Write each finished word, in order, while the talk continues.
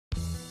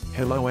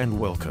Hello and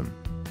welcome.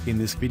 In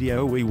this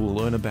video we will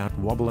learn about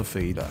Wobbler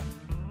feeder.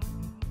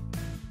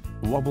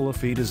 Wobbler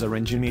feeders are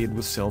engineered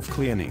with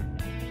self-cleaning,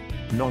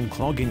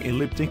 non-clogging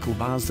elliptical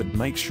bars that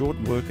make short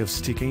work of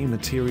sticky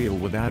material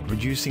without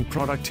reducing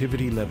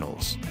productivity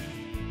levels.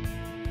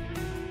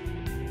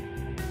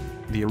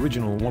 The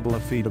original Wobbler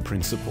feeder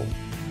principle: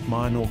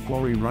 mine or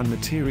quarry run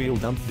material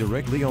dumped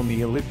directly on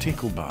the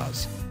elliptical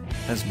bars.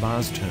 As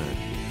bars turn,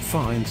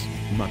 fines,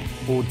 mud,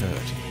 or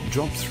dirt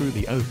drop through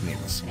the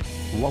openings.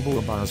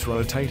 Wobbler bars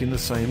rotate in the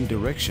same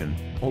direction,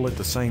 all at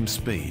the same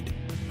speed.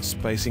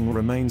 Spacing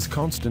remains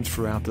constant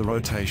throughout the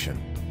rotation.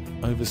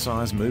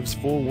 Oversize moves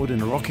forward in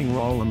a rocking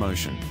roller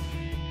motion.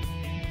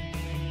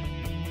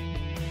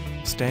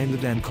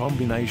 Standard and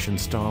combination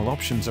style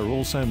options are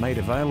also made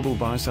available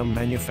by some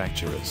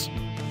manufacturers.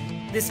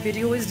 This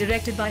video is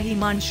directed by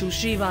Himanshu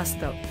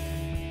Srivastav,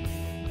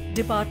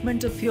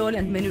 Department of Fuel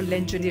and Mineral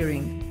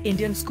Engineering,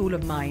 Indian School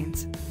of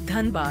Mines,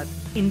 Dhanbad,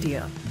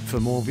 India. For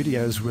more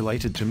videos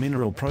related to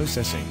mineral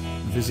processing,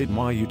 visit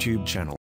my YouTube channel.